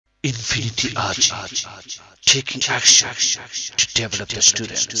Infinity RG, taking action to develop the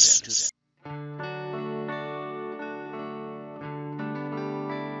students.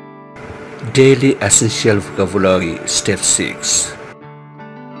 Daily Essential Vocabulary Step 6.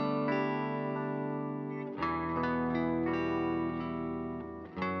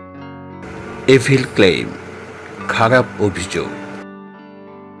 Evil claim, খারাপ অভিযোগ।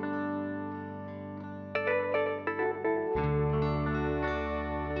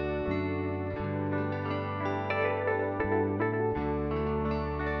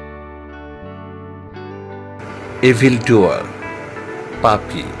 Evil doer,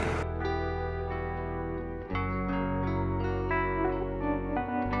 পাপী।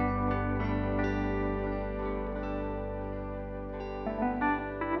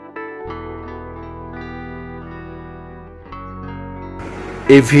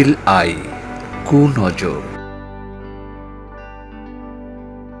 Evil eye, কুনজর।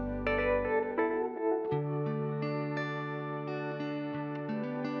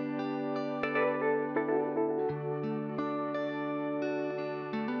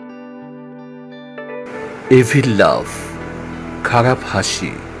 Evil laugh, খারাপ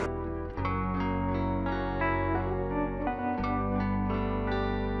হাসি।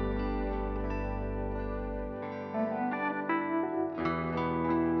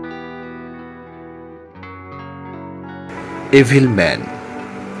 Evil man,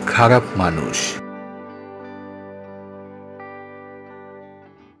 খারাপ মানুষ।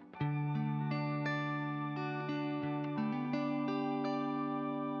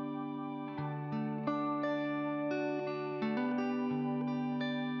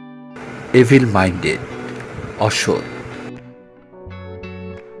 Evil minded, অসৎ।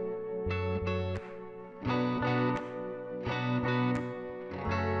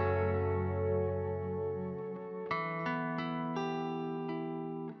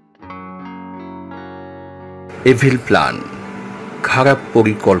 Evil plan, খারাপ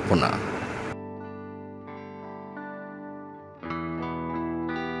পরিকল্পনা।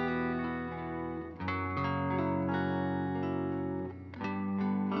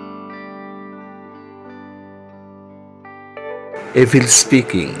 Evil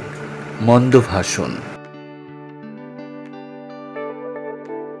speaking, মন্দ ভাষণ।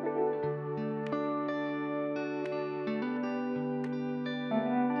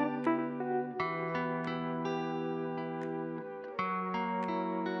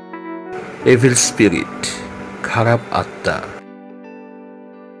 Evil spirit, খারাপ আত্মা।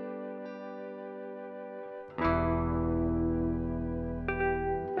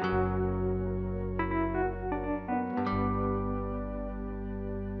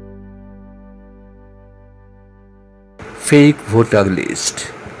 Fake voter list,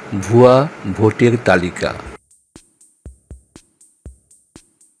 ভুয়া ভোটের তালিকা।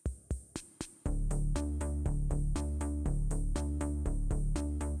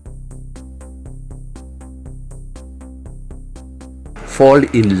 Fall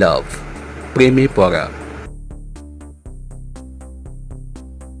in love, প্রেমে পড়া।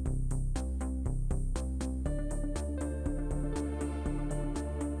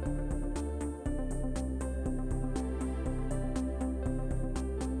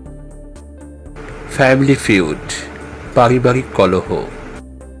 Family feud, পারিবারিক কলহ।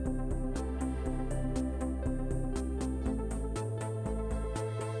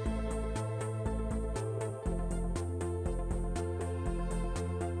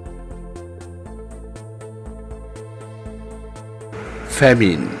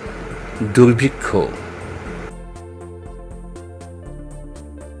 Famine, দুর্ভিক্ষ।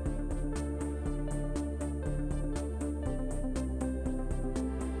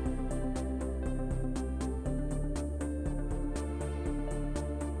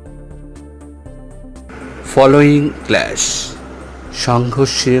 Following clash,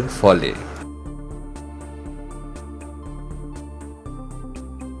 সংঘর্ষের ফলে।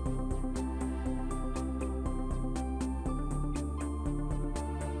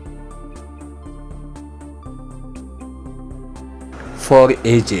 For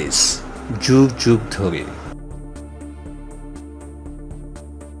ages, যুগ যুগ ধরে।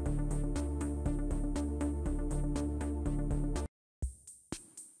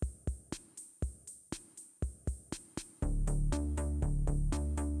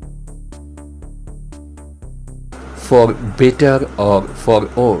 For better or for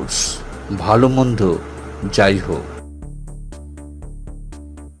worse, ভালো মন্দ যাই হোক।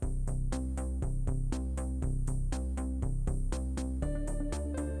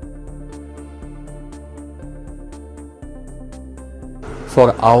 For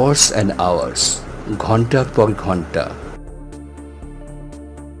hours and hours, ঘন্টার পর ঘন্টা।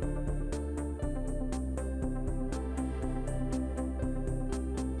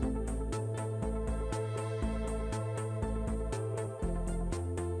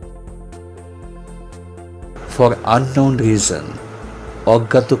 for unknown reason,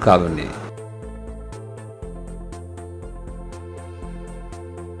 অজ্ঞাত কারণে।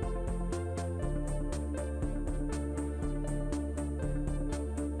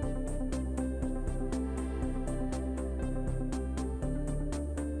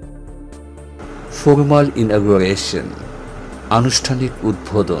 Formal inauguration, আনুষ্ঠানিক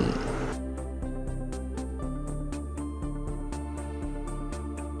উদ্বোধন।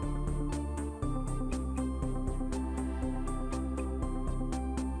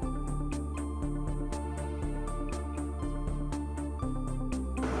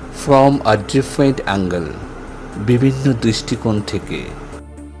 From a different angle, বিভিন্ন দৃষ্টিকোণ থেকে।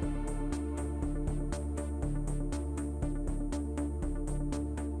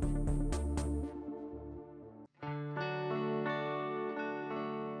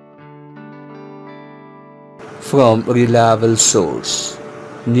 From reliable source,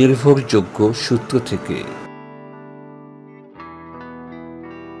 নির্ভরযোগ্য সূত্র থেকে।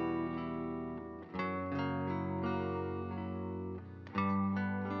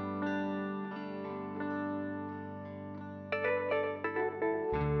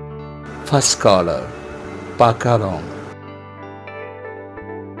 First color, পাকা রং।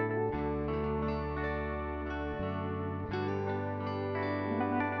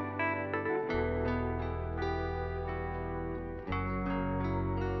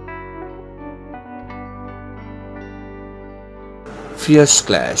 Fierce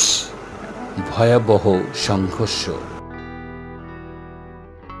clash, ভয়াবহ সংঘর্ষ।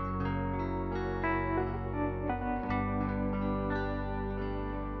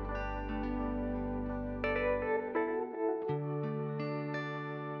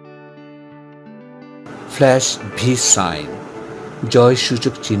 Flash V sign, জয়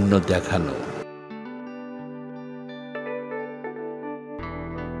সূচক চিহ্ন দেখানো।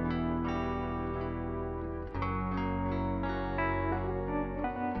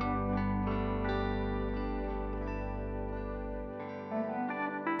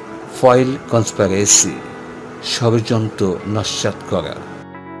 Foil conspiracy, ষড়যন্ত্র নস্যাৎ করা।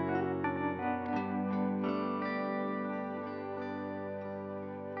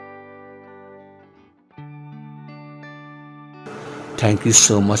 Thank you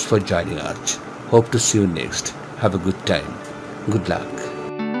so much for joining us. Hope to see you next. Have a good time. Good luck.